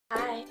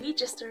We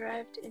just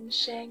arrived in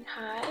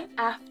Shanghai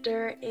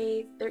after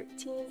a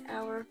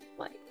 13-hour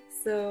flight,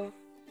 so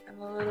I'm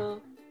a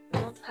little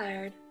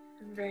tired.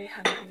 I'm very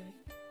hungry.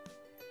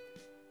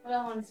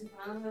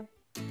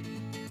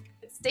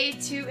 It's day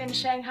 2 in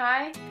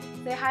Shanghai.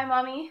 Say hi,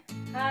 Mommy.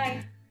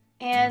 Hi.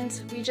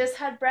 And we just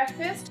had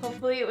breakfast.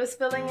 Hopefully it was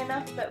filling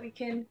enough that we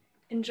can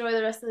enjoy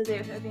the rest of the day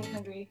without being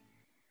hungry.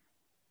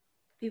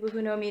 People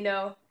who know me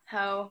know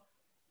how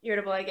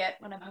irritable I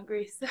get when I'm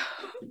hungry, so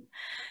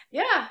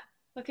yeah,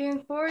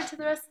 looking forward to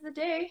the rest of the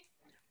day.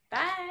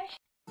 Bye!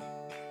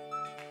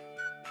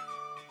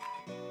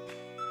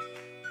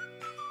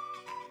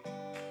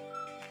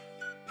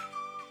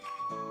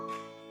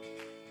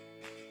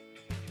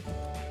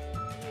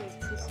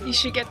 You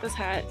should get this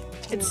hat.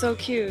 It's so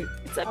cute.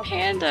 It's a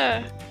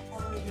panda.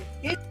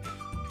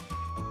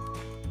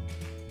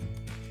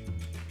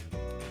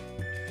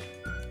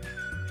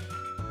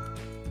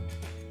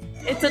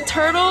 It's a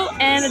turtle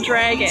and a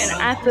dragon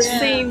at the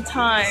same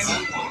time.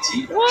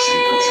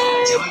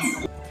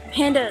 What?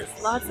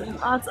 Pandas. Lots and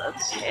lots of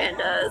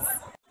pandas.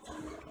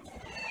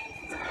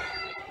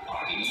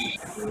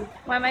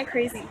 Why am I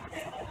crazy?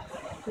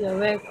 You're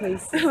very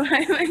crazy.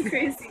 Why am I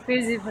crazy?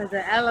 Crazy for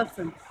the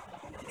elephant.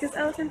 Because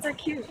elephants are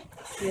cute.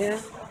 Yeah.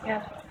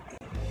 Yeah.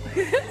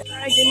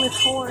 Dragon with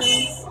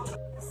horns.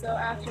 So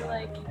after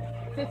like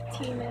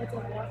 15 minutes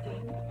of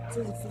walking,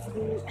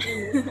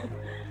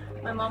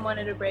 my mom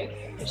wanted a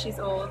break because she's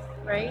old,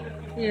 right?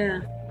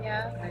 Yeah.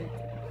 Yeah.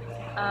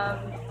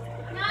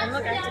 And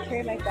look, I have to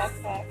carry my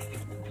backpack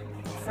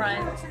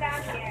front.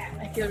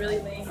 I feel really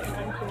lame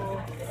and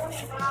uncool,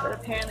 but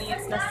apparently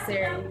it's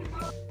necessary.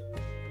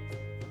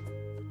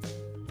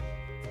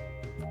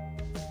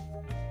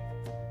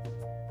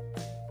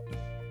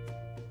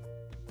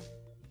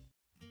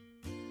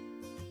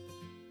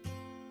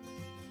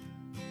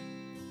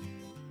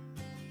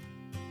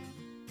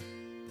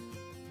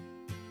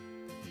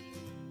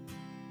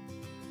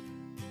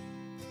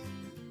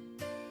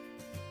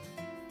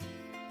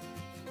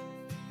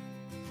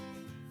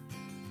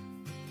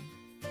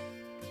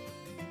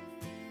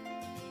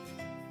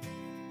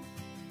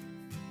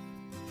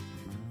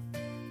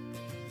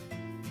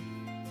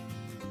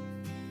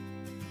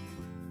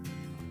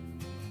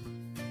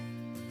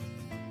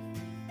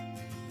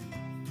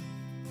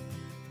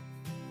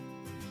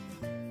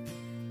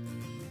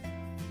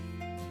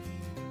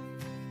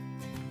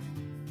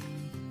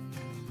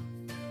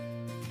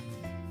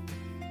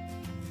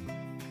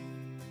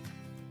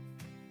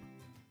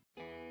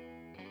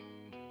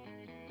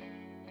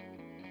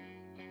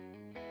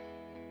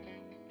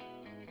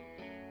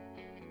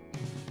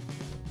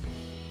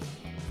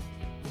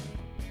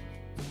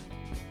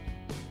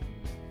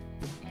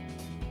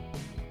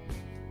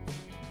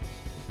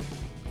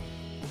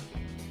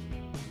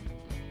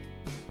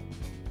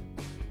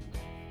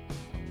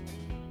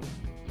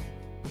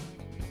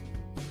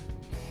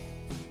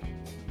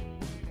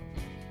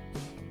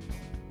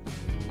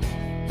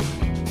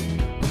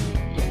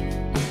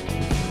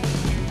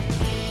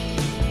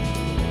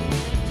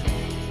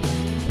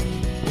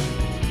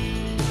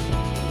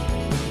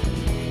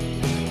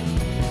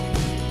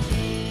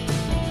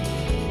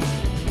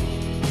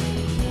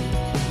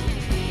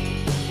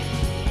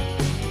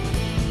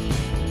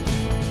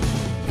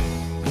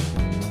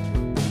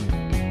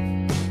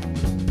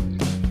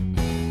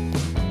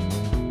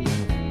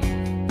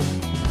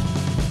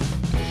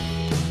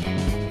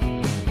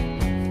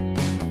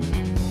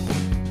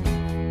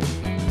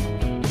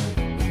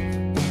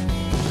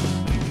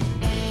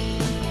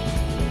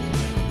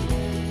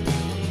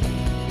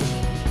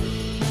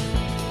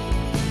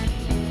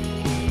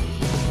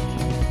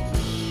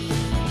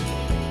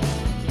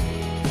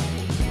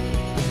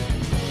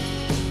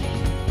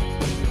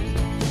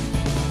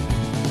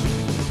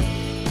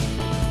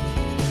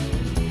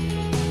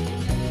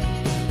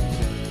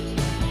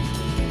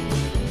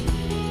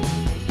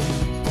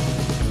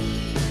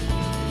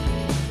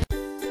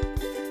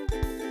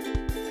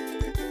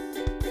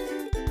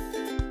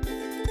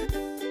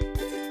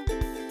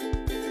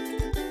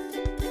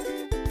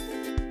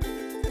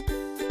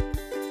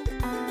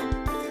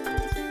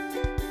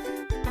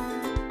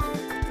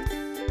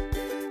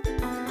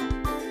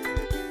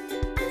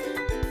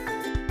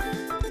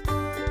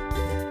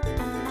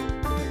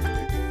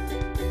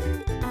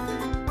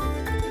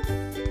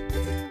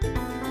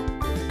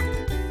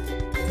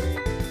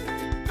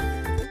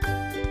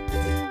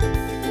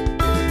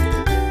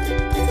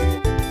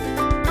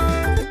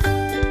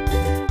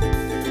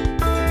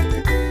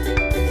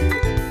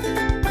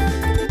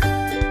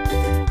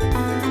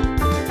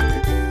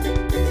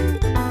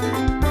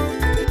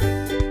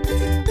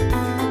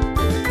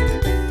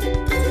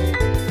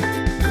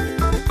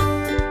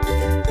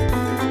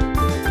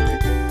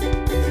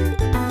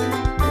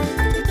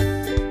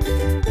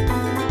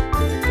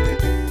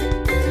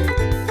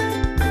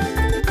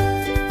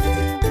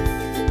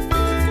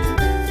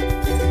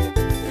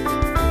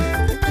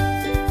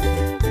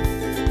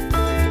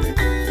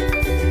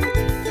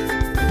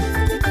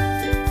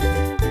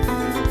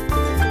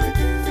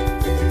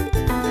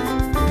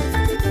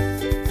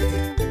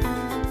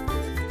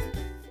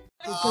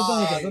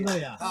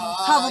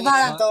 怕不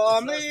怕了？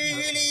到美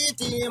丽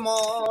的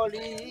茉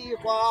莉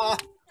花，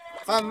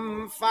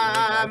芬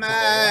芳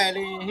美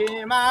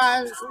丽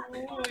满树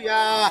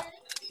呀，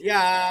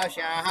呀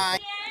香。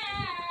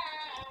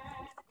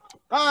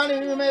高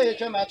丽妹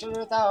怎么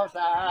知道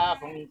山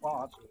风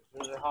光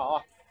只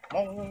好，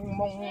蒙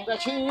蒙的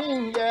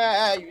青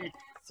烟雨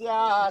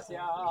下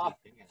下，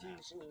几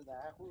时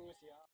来回响。